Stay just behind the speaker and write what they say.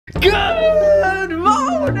Good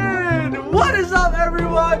morning! What is up,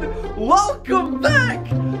 everyone? Welcome back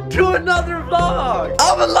to another vlog.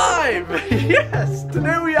 I'm alive! Yes!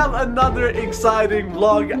 Today we have another exciting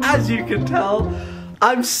vlog. As you can tell,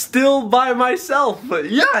 I'm still by myself.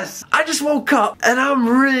 Yes! I just woke up and I'm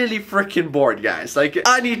really freaking bored, guys. Like,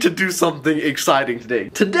 I need to do something exciting today.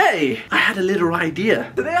 Today, I had a little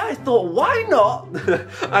idea. Today I thought, why not?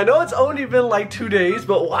 I know it's only been like 2 days,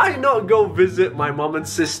 but why not go visit my mom and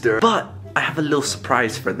sister? But I have a little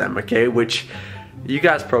surprise for them, okay? Which you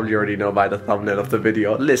guys probably already know by the thumbnail of the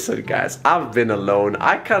video. Listen, guys, I've been alone.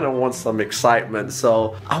 I kind of want some excitement,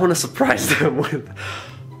 so I want to surprise them with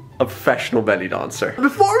a professional belly dancer.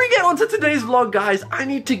 Before we get onto today's vlog, guys, I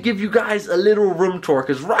need to give you guys a little room tour,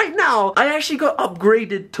 because right now I actually got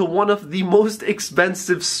upgraded to one of the most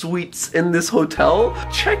expensive suites in this hotel.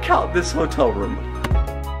 Check out this hotel room.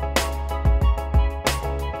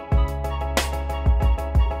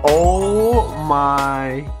 Oh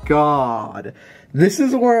my god. This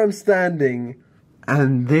is where I'm standing,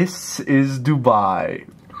 and this is Dubai.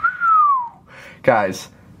 Guys,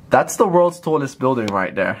 that's the world's tallest building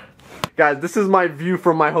right there. Guys, this is my view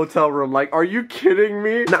from my hotel room. Like, are you kidding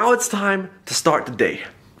me? Now it's time to start the day.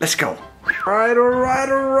 Let's go.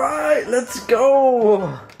 Alright, let's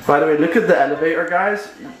go. By the way, look at the elevator, guys.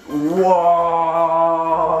 Whoa.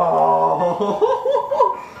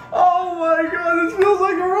 Oh my god, this feels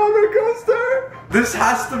like a roller coaster. This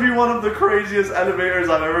has to be one of the craziest elevators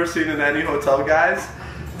I've ever seen in any hotel, guys.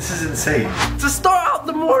 This is insane. To start out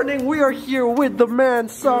the morning, we are here with the man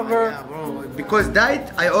Summer. Yeah, bro. Because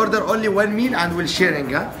diet, I order only one meal and we're sharing,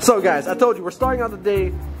 huh? So guys, I told you, we're starting out the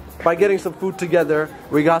day by getting some food together.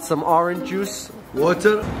 We got some orange juice.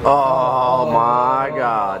 Water. Oh my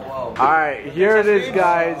god. Alright, here it is,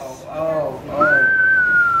 guys.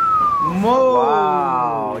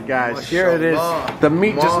 Wow, guys, here it is. The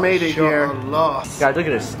meat just made it here. Guys, look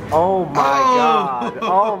at this. Oh my god.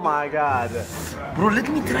 Oh my god. Bro, let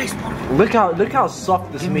me try some. Look how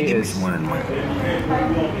soft this meat is.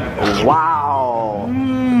 Wow.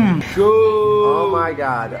 Oh my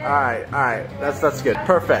god. Alright. That's good.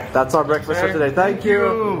 Perfect. That's our breakfast for today. Thank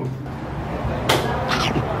you.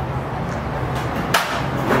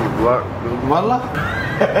 Wallah.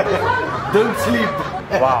 Don't sleep.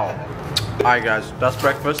 Wow. Alright guys, that's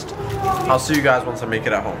breakfast. I'll see you guys once I make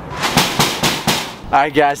it at home.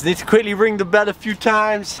 Alright guys, need to quickly ring the bell a few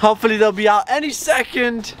times. Hopefully they'll be out any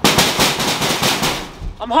second.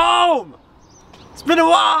 I'm home! It's been a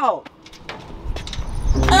while!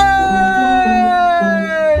 Hey!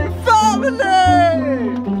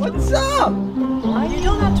 Family! What's up? You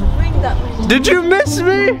don't have to ring that many. Did you miss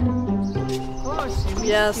me? Of course.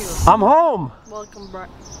 Yes. I'm home. Welcome back.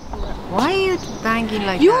 Why are you banging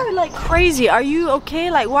like that? You're like crazy. Are you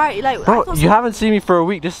okay? Like why? Like Bro, you haven't seen me for a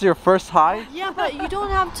week. This is your first high? Yeah, but you don't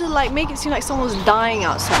have to like make it seem like someone's dying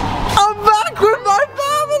outside. I'm back with my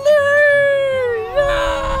family!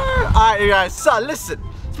 Yeah! Alright you guys, so listen.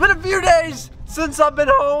 It's been a few days since I've been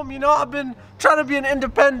home. You know, I've been trying to be an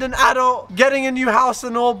independent adult, getting a new house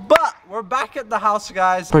and all, but we're back at the house,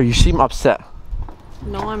 guys. Bro, you seem upset.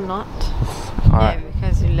 No, I'm not. Yeah,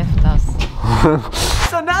 because you left us.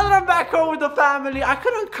 So now that I'm back home with the family, I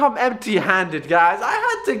couldn't come empty-handed, guys. I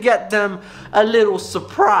had to get them a little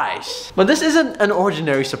surprise. But this isn't an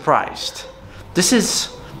ordinary surprise. This is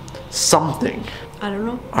something. I don't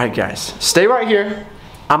know. Alright guys, stay right here.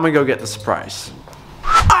 I'm gonna go get the surprise.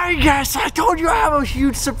 Alright guys, I told you I have a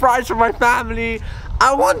huge surprise for my family.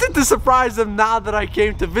 I wanted to surprise them now that I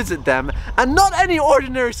came to visit them. And not any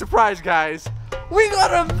ordinary surprise, guys. We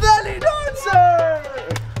got a belly dancer!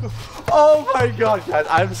 Oh my god, guys,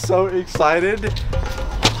 I'm so excited.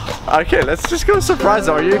 Okay, let's just go surprise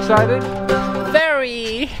them. Are you excited?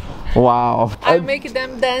 Very. Wow. I'm making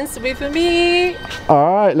them dance with me.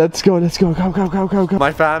 Alright, let's go. Go.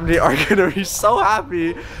 My family are gonna be so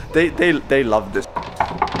happy. They love this.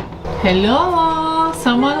 Hello,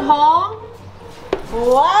 someone home?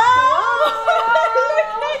 Wow!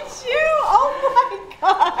 Look at you! Oh my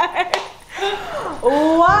god!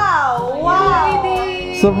 Wow!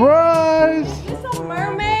 Surprise! It's a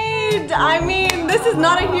mermaid! I mean, this is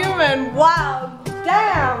not a human. Wow!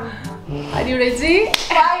 Damn! Are you ready?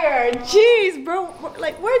 Fire! Jeez, bro!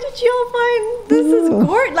 Like, where did you all find this? Is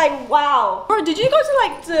gorgeous! Like, wow! Bro, did you go to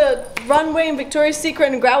like the runway in Victoria's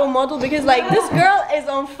Secret and grab a model? Because like this girl is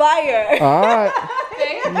on fire. All right.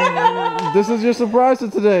 This is your surprise for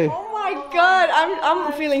today. Oh my god!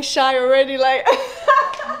 I'm feeling shy already. Like.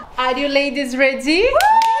 Are you ladies ready? Woo!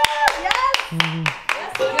 Yes!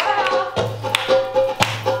 Let's go!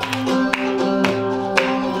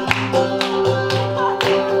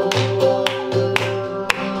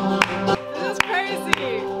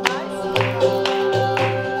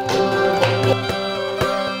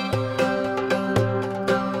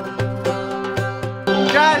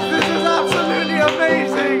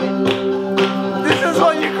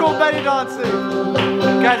 belly dancing.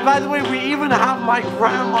 Guys, by the way, we even have my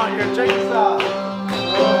grandma here. Check this out.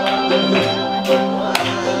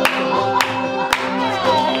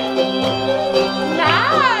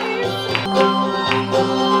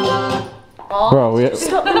 Bro,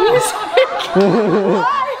 Stop the music.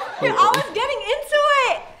 Why? I was getting into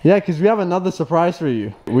it. Yeah, because we have another surprise for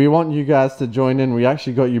you. We want you guys to join in. We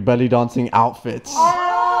actually got you belly dancing outfits. Bro,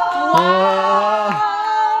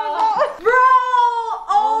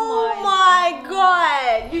 oh my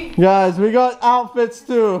god. Guys, we got outfits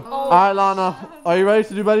too. Alright, Lana, are you ready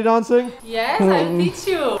to do belly dancing? Yes, I'll teach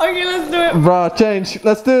you. Okay, let's do it. Bro, change.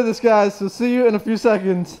 Let's do this, guys. We'll see you in a few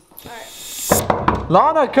seconds.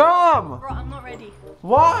 Lana, come! Bro, I'm not ready.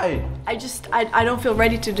 Why? I don't feel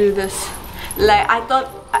ready to do this. Like, I thought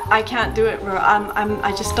I can't do it, bro.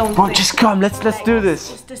 I just don't Bro, think. just come. Let's do this.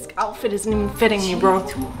 Just this outfit isn't even fitting me, bro.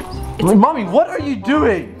 Mommy, what are you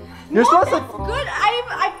doing? You're supposed to. Good.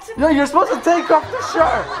 No, you're supposed to take off the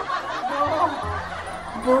shirt.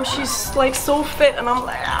 Bro, she's like so fit, and I'm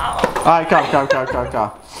like, ow. Alright, come.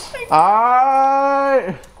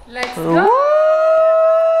 Alright. Let's go.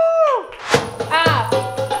 Up,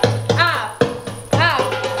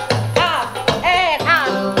 and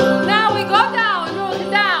up. Now we go down, look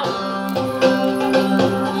down.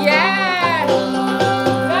 Yeah.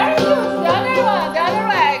 Very good. The other one, the other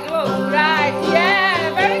leg. Look, right.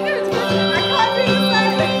 Yeah, very good. I can't do the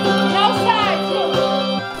side. No sides,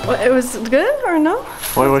 look. Well, it was good or no?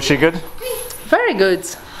 Wait, was she good? Very good.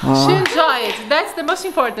 She enjoyed it. That's the most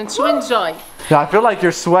important. She enjoy. Yeah, I feel like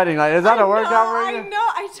you're sweating. Like, is that a workout for I you? know.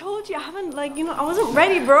 I told you. I haven't, like, you know, I wasn't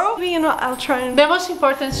ready, bro. You know, I'll try and. The most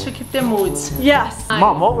important is to keep the moods. Yes.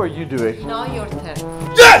 Mom, what were you doing? Now your turn.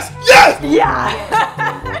 Yes! Yeah.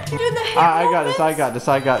 Do the hip I got this.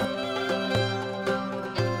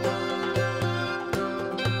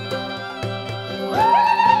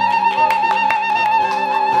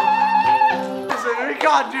 We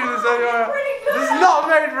can't do this anymore. This is not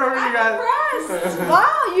made for me, guys.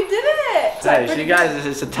 Wow, you did it. Hey, see, guys,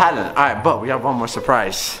 it's a talent. Alright, but we have one more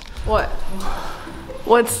surprise. What?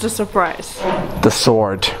 What's the surprise? The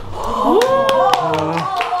sword. We sit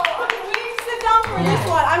down for this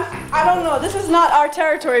one. I don't know. This is not our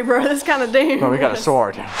territory, bro. This is kind of dangerous. No, we got a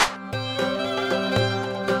sword. Now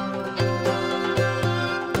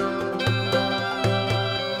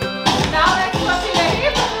let's go to the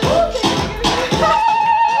hip.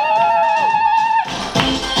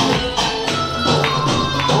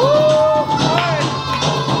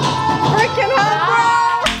 Freaking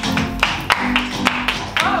hell,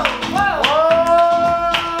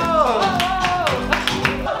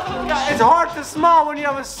 It's hard to smile when you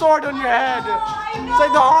have a sword on your head. It's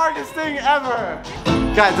like the hardest thing ever.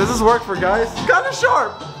 Guys, does this work for guys? It's kind of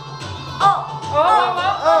sharp.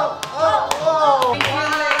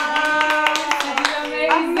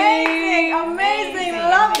 Amazing,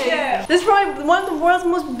 love it. This is probably one of the world's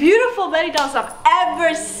most beautiful belly dances I've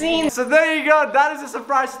ever seen. So there you go, that is a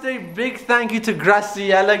surprise today. Big thank you to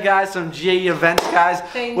Graciela, guys, from GA Events, guys.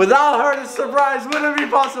 Without her, the surprise wouldn't be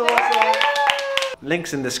possible. So,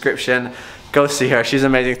 links in the description. Go see her, she's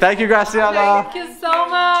amazing. Thank you, Graciela. Thank you so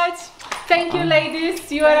much. Thank you,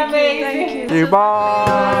 ladies. You are amazing. Thank you.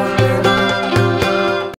 Bye.